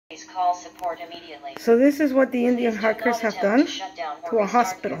please call support immediately. So this is what the Indian hackers have done to a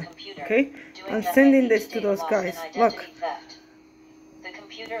hospital. Okay, I'm sending this to those guys. Look, the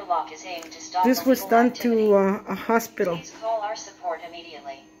computer lock is aimed to stop this was done to a hospital. Please call our support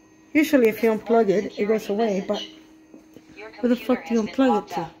immediately. Usually if you unplug it, it goes away, but where the fuck do you unplug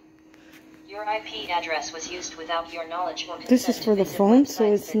it to? Your IP address was used without your knowledge or consent. This is for the phone,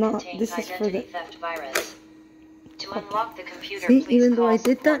 so it's not. This is for the theft virus. To unlock the computer, see, please even though I call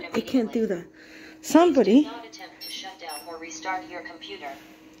did that, support I can't do immediately. that. Somebody Please do not attempt to shut down or restart your computer.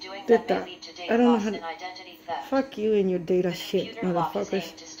 Doing did that may that. lead to I data don't know loss how and to. identity theft. Fuck you and your data The shit, computer lock is motherfuckers.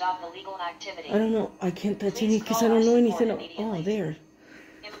 aimed to stop illegal activity. I don't know. I can't touch Please any because I call don't know our anything. support Oh, there.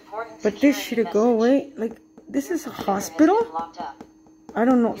 Important But this security should go message. away. Like, this Your is a computer has hospital? been locked up. I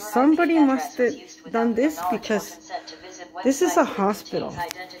don't know. Your Somebody IP must address have was used done without your this knowledge or because consent to visit this is websites a that hospital.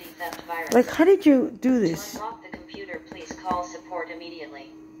 contains identity theft virus. Like, how did you do To this? unlock the computer, please call support immediately.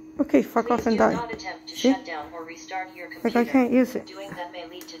 Okay, fuck Please off and do die. not attempt to See? shut down or restart your computer. Like, I can't use it. Doing that may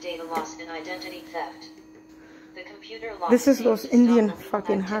lead to data loss and identity theft. The computer lock This is aimed those to stop Indian illegal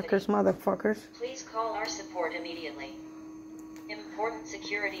fucking activity. hackers, motherfuckers. Please call our support immediately. Important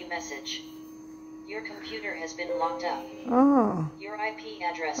security message. Your computer has been locked up. Oh, Your IP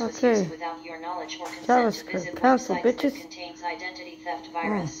address was okay. used without your knowledge or consent to JavaScript. visit Cancel, websites bitches. that contains identity theft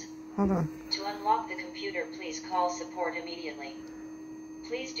virus. Hold on. To unlock the computer, please call support immediately.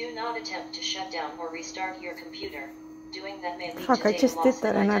 Please do not attempt to shut down or restart your computer. Doing that may lead Fuck, to I data just loss did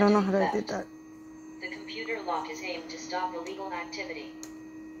that and I don't know how identity I did theft. that. The computer lock is aimed to stop illegal activity.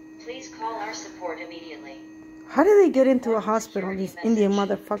 Please call our support immediately. How do they get into a hospital, these Indian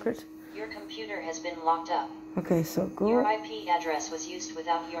motherfuckers? Your computer has been locked up. Okay, so Your go. IP address was used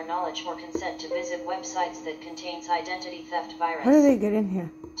without your knowledge or consent to visit websites that contains identity theft virus. How do they get in here?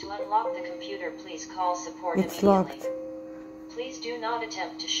 To unlock the computer, please call support It's immediately. locked. Please do not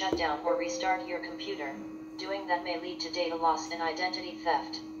attempt to shut down or restart your computer. Doing that may lead to data loss and identity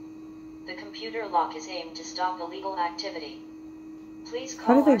theft. The computer lock is aimed to stop illegal activity. Please How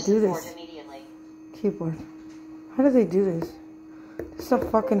call do they our do support this? immediately. Keyboard. How do they do this? This is a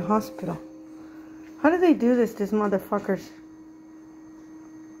fucking hospital. How do they do this, these motherfuckers?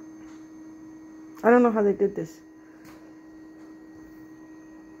 I don't know how they did this.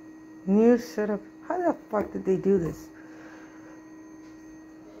 New setup. How the fuck did they do this?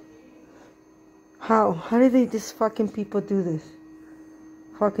 How? How did these fucking people do this?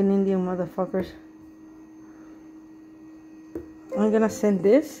 Fucking Indian motherfuckers. I'm gonna send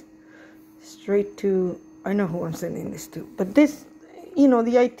this straight to, I know who I'm sending this to, but this, you know,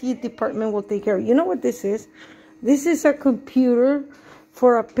 the IT department will take care of it. You know what this is? This is a computer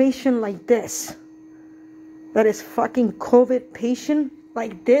for a patient like this. That is fucking COVID patient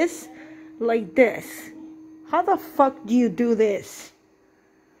like this. Like this. How the fuck do you do this?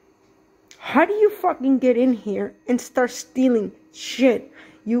 How do you fucking get in here and start stealing shit?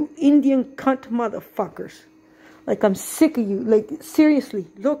 You Indian cunt motherfuckers. Like, I'm sick of you. Like, seriously,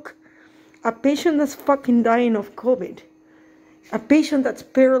 look. A patient that's fucking dying of COVID. A patient that's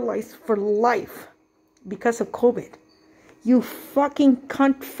paralyzed for life because of COVID. You fucking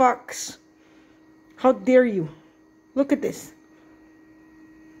cunt fucks. How dare you? Look at this.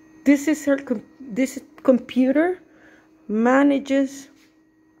 This is her. This computer manages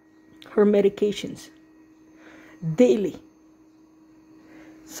her medications daily.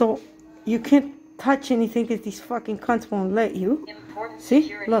 So you can't touch anything because these fucking cunts won't let you. Important See?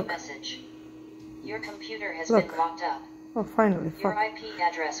 security Look. message. Your computer has Look. been locked up. Oh, finally. Your Fuck. IP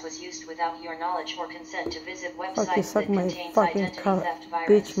address was used without your knowledge or consent to visit Fuck you, websites suck that my contains fucking identity cock, theft virus.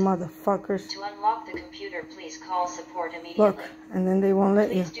 bitch motherfuckers. To unlock the computer, please call support immediately. Look, and then they won't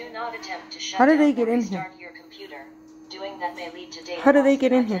let you. Please do not attempt to shut How do down they or get in here? restart your computer. Doing that may lead to data How do they loss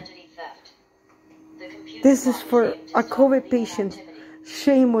get and in here? identity theft. The computer This is lock for aimed to a stop COVID illegal patient. activity.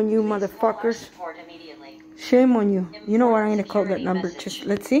 Shame on you, Please call our motherfuckers. support immediately. Shame on you. You know what? I'm gonna call that Security number. message. Just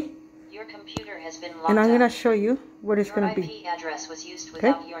let's see. Your computer has been locked And I'm gonna up. show you what it's Your gonna IP be. address was used Okay?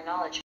 without your knowledge.